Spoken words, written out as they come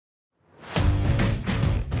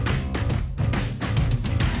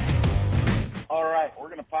right, we're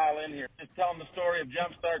going to pile in here. Just telling the story of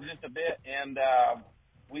Jumpstart just a bit, and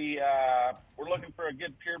we're looking for a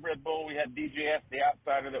good purebred bull. We had DJS, the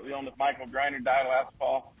outsider that we owned with Michael Griner, die last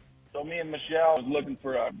fall. So me and Michelle was looking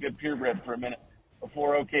for a good purebred for a minute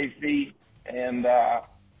before OKC, and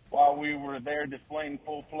while we were there displaying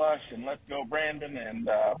Full Flush and Let's Go Brandon and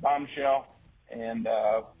Bombshell, and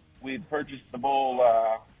we had purchased the bull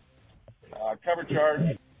cover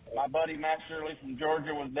charge. My buddy Matt Shirley from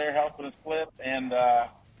Georgia was there helping us flip, and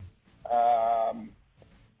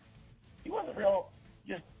he wasn't real,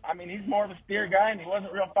 he's more of a steer guy, and he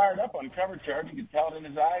wasn't real fired up on cover charge. You could tell it in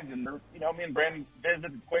his eyes. And, me and Brandon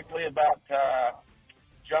visited quickly about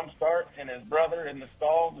Jumpstart and his brother in the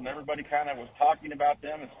stalls, and everybody kind of was talking about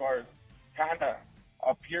them as far as kind of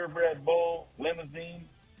a purebred bull limousine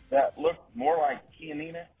that looked more like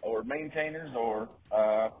Kianina or Maintainers or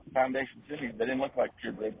Foundation Cities. They didn't look like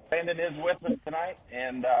purebred. Brandon is with us tonight,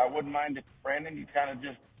 and I wouldn't mind if, Brandon, you kind of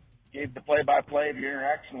just gave the play-by-play of your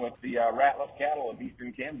interaction with the Rattlers cattle of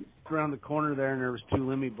eastern Kansas. Around the corner there, and there was 2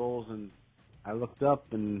 Lemmy bulls, and I looked up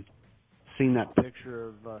and seen that picture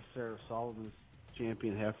of Sarah Sullivan's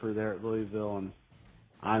champion heifer there at Louisville, and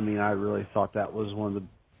I really thought that was one of the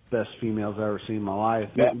best females I've ever seen in my life.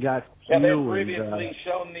 Yeah, they've previously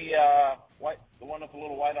shown the white, the one with a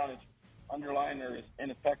little white on its underline or in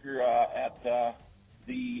its pecker at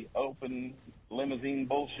the Open Limousine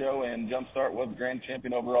Bull Show, and Jumpstart was grand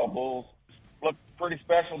champion overall bulls. Looked pretty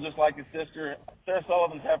special, just like his sister. Sarah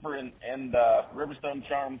Sullivan's heifer and Riverstone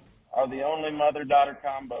Charm are the only mother-daughter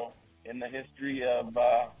combo in the history of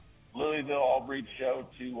Louisville All-Breed Show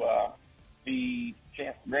to be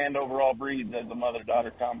grand overall breeds as a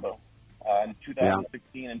mother-daughter combo in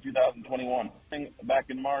 2016 and 2021. Back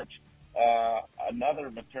in March, another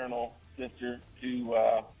maternal sister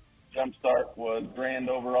to Jumpstart was grand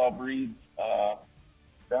overall breeds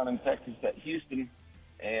down in Texas at Houston.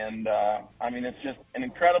 And, it's just an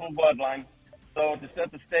incredible bloodline. So to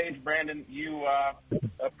set the stage, Brandon, you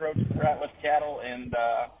approached the Rattlers cattle and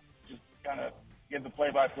just kind of give the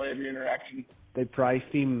play-by-play of your interaction. They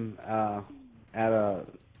priced him at a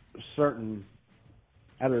certain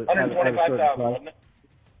 $125,000, wasn't it?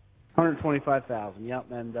 $125,000, yep,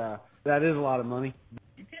 and that is a lot of money.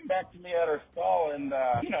 You came back to me at our stall, and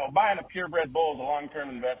buying a purebred bull is a long-term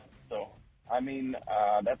investment. So,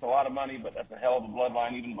 that's a lot of money, but that's a hell of a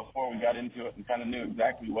bloodline. Even before we got into it and kind of knew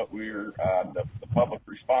exactly what the public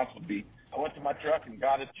response would be, I went to my truck and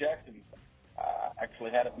got it checked, and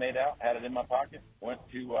actually had it made out, had it in my pocket. Went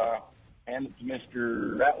to hand it to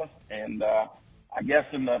Mr. Rattlers, and I guess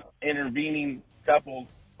in the intervening couple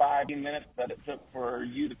 5 minutes that it took for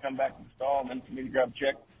you to come back to the stall and then for me to grab a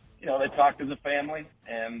check, they talked as a family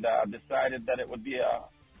and decided that it would be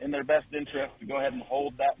in their best interest to go ahead and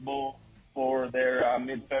hold that bull for their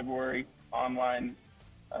mid-February online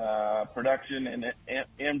production and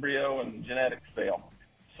embryo and genetics sale.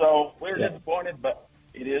 So we were disappointed, but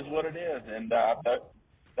it is what it is, and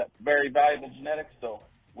that's very valuable genetics. So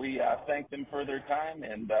we thank them for their time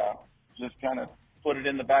and just kind of put it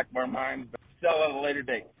in the back of our minds, but sell at a later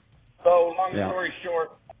date. So long story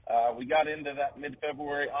short, we got into that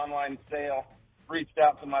mid-February online sale, reached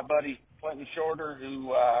out to my buddy Clinton Shorter,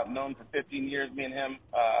 who known for 15 years, me and him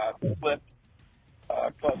flipped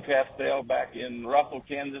club calf sale back in Russell,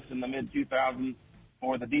 Kansas in the mid-2000s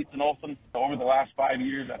for the Dietz and Olsen. Over the last 5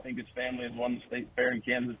 years, I think his family has won the state fair in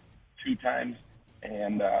Kansas 2 times,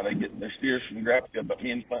 and they get their steers from Nebraska. But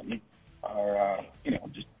me and Clinton are,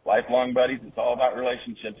 just lifelong buddies. It's all about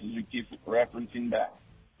relationships, as we keep referencing back.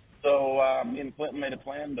 So me and Clinton made a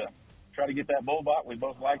plan to try to get that bull bought. We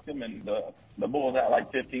both liked him, and the bull was at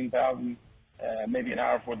like $15,000, maybe an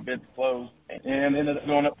hour before the bids closed, and ended up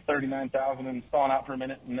going up to $39,000 and stalling out for a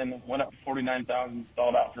minute, and then went up to $49,000,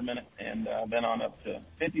 stalled out for a minute, and then on up to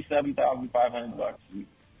 $57,500. And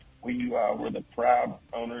we were the proud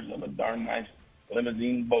owners of a darn nice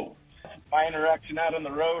limousine bull. My interaction out on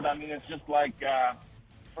the road, it's just like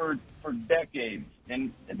for decades,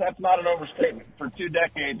 and that's not an overstatement. For 2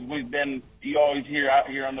 decades, you always hear out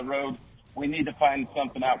here on the road, we need to find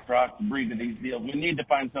something out across the breed of these deals. We need to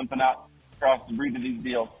find something out across the breed of these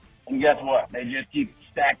deals. And guess what? They just keep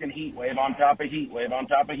stacking heat wave on top of heat wave on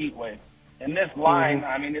top of heat wave. And this line,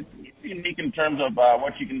 it's unique in terms of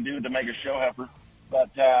what you can do to make a show heifer.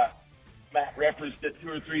 But Matt referenced it 2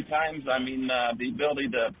 or 3 times. The ability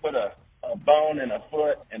to put a bone and a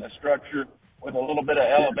foot and a structure with a little bit of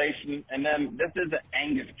elevation. And then this isn't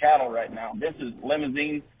Angus cattle right now. This is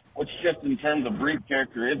limousine, which just in terms of breed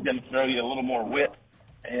character is going to throw you a little more width.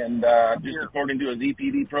 And just according to his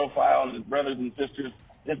EPD profile and his brothers and sisters,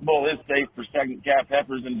 this bull is safe for second calf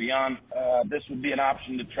heifers and beyond. This would be an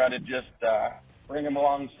option to try to just bring them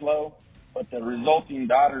along slow. But the resulting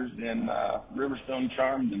daughters in Riverstone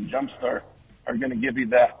Charmed and Jumpstart are going to give you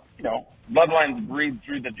that, bloodlines breed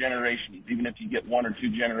through the generations, even if you get one or two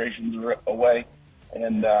generations away.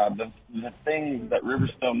 And the things that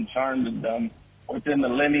Riverstone Charmed has done within the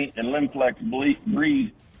Lemmy and Limplex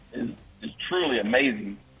breed is truly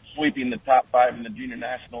amazing, sweeping the top 5 in the junior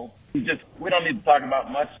nationals. We don't need to talk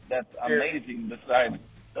about much that's amazing besides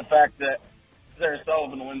the fact that Sarah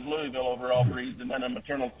Sullivan wins Louisville over all breeds, and then a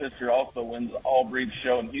maternal sister also wins the all breeds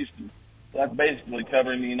show in Houston. So that's basically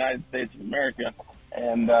covering the United States of America.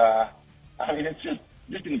 And, it's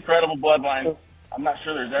just an incredible bloodline. I'm not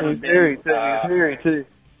sure there's ever been... Hairy, too.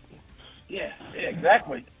 Yeah,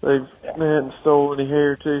 exactly. They hadn't stolen any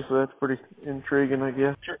hair, too, so that's pretty intriguing, I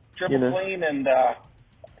guess. Triple clean and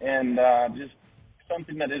just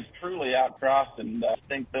something that is truly outcrossed. And I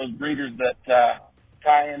think those breeders that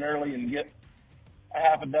tie in early and get a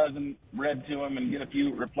half a dozen bred to them and get a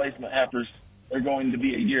few replacement heifers, they're going to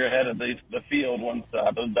be a year ahead of the field once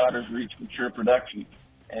those daughters reach mature production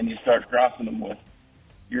and you start crossing them with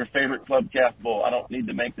your favorite club calf bull. I don't need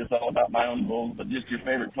to make this all about my own bulls, but just your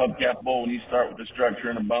favorite club calf bull when you start with a structure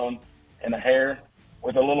and a bone and a hair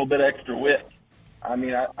with a little bit extra width. I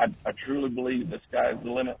truly believe the sky's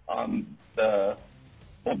the limit on the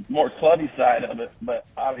more clubby side of it, but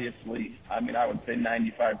obviously, I would say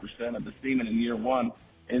 95% of the semen in year one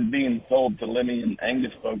is being sold to Lemmy and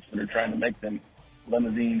Angus folks that are trying to make them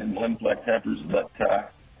limousine and Limplex heifers. But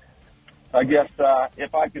I guess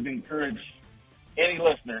if I could encourage any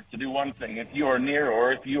listener to do one thing, if you are near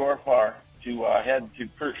or if you are far, to head to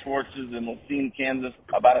Kurt Schwartz's in Lacine, Kansas,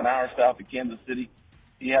 about an hour south of Kansas City.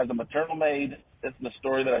 He has a maternal maid. This is the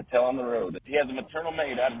story that I tell on the road. He has a maternal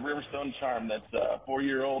maid out of Riverstone Charm that's a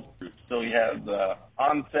 4-year-old. So he has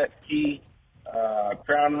Onset Key,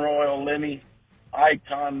 Crown Royal, Lemmy,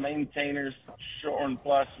 Icon, Maintainers. Shorn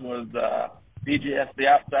Plus was BJS the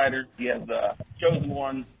Outsider. He has Chosen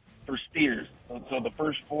One for steers. So the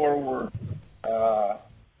first 4 were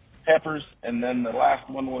heifers, and then the last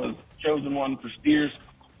one was Chosen One for steers.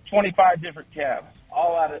 25 different calves,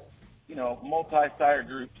 all out of multi-sire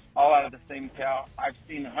groups, all out of the same cow. I've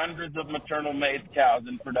seen hundreds of maternal made cows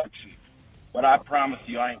in production, but I promise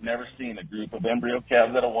you I ain't never seen a group of embryo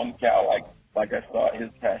calves out of one cow like I saw at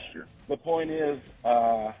his pasture. The point is,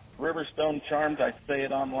 Riverstone Charms, I say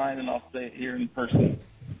it online and I'll say it here in person.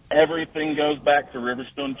 Everything goes back to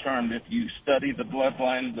Riverstone Charmed if you study the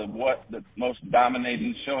bloodlines of what the most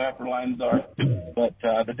dominating show heifer lines are. But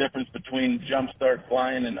the difference between Jumpstart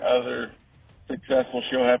Flying and other successful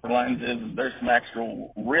show heifer lines is there's some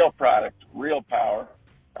actual real product, real power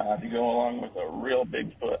to go along with a real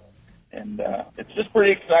big foot. And it's just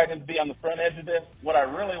pretty exciting to be on the front edge of this. What I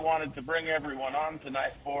really wanted to bring everyone on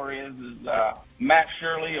tonight for is Matt,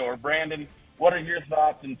 Shirley, or Brandon. What are your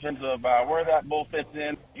thoughts in terms of where that bull fits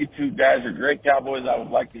in? You two guys are great cowboys. I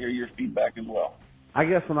would like to hear your feedback as well. I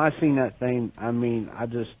guess when I seen that thing,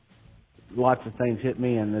 lots of things hit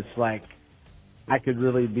me, and it's like I could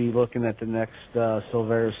really be looking at the next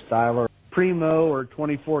Silvera Styler Primo or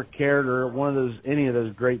 24 Carat or any of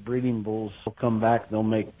those great breeding bulls will come back. They'll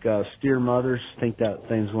make steer mothers. I think that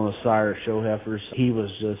thing's going to sire show heifers. He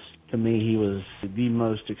was to me, he was the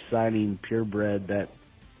most exciting purebred that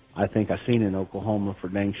I think I've seen in Oklahoma for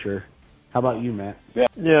dang sure. How about you, Matt?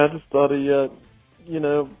 Yeah, I just thought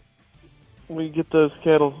we get those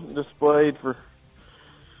cattle displayed and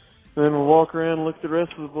then we'll walk around and look at the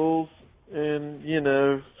rest of the bulls and,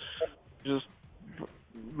 just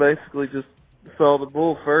basically just saw the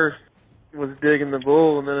bull first, was digging the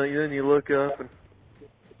bull, and then you look up and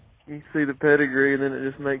you see the pedigree, and then it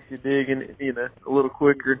just makes you dig in, a little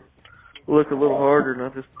quicker, look a little harder, and I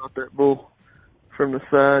just thought that bull from the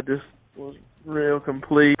side just was real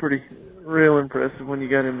complete, real impressive when you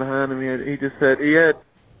got him behind him.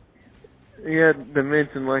 He had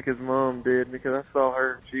dimension like his mom did, because I saw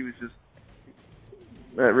her and she was just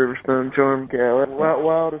that Riverstone Charm cow.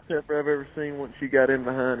 Wildest heifer I've ever seen once she got in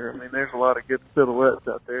behind her. There's a lot of good silhouettes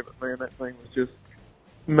out there, but man, that thing was just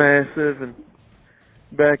massive and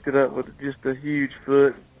backed it up with just a huge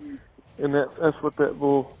foot. And that's what that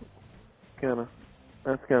bull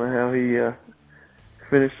that's kind of how he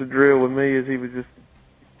finished the drill with me, is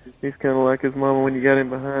he's kind of like his mama when you got him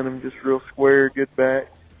behind him, just real square, good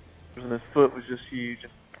back. And his foot was just huge.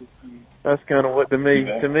 That's kind of what to me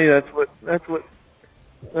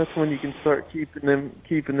that's when you can start keeping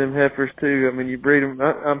them heifers too. You breed them.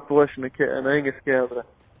 I'm flushing an Angus cow that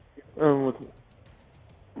I own with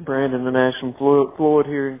Brandon, the National Floyd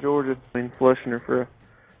here in Georgia. Flushing her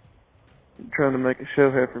trying to make a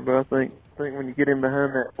show heifer, but I think when you get in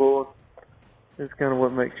behind that bull, it's kind of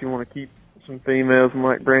what makes you want to some females, and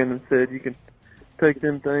like Brandon said, you can take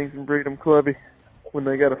them things and breed them clubby when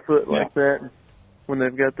they got a foot like that, and when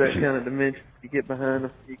they've got that kind of dimension. You get behind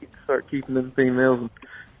them, you can start keeping them females and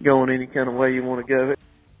going any kind of way you want to go.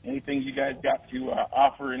 Anything you guys got to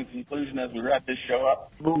offer in conclusion as we wrap this show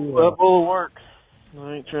up? That bull works.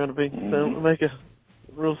 I ain't trying to be make a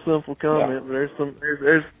real simple comment, but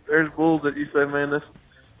there's bulls that you say, man,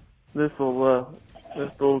 this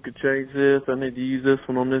bull could change this. I need to use this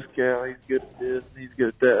one on this cow. He's good at this. He's good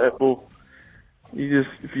at that. That bull,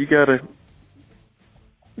 if you got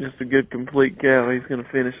just a good complete cow, he's going to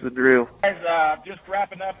finish the drill. Guys, just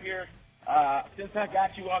wrapping up here. Since I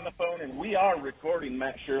got you on the phone, and we are recording,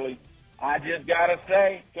 Matt Shirley, I just got to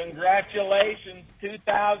say, congratulations,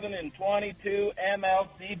 2022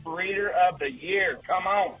 MLC Breeder of the Year. Come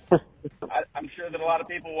on. I'm sure that a lot of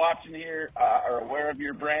people watching here are aware of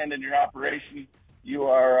your brand and your operation. You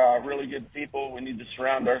are really good people. We need to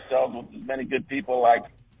surround ourselves with as many good people like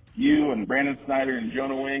you and Brandon Snider and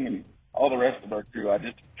Jonah Wing and all the rest of our crew. I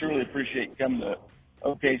just truly appreciate you coming to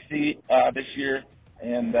OKC this year.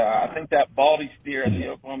 And I think that Baldy steer at the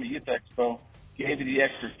Oklahoma Youth Expo gave you the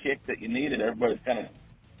extra kick that you needed. Everybody's kind of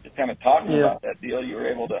talking about that deal. You were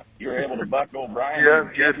able to buck O'Brien in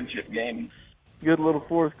the championship game. Good little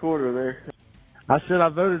fourth quarter there. I said I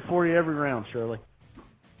voted for you every round, Shirley.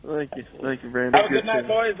 Thank you, Brandon. Have a good night,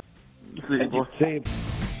 boys. See you, boy. See you.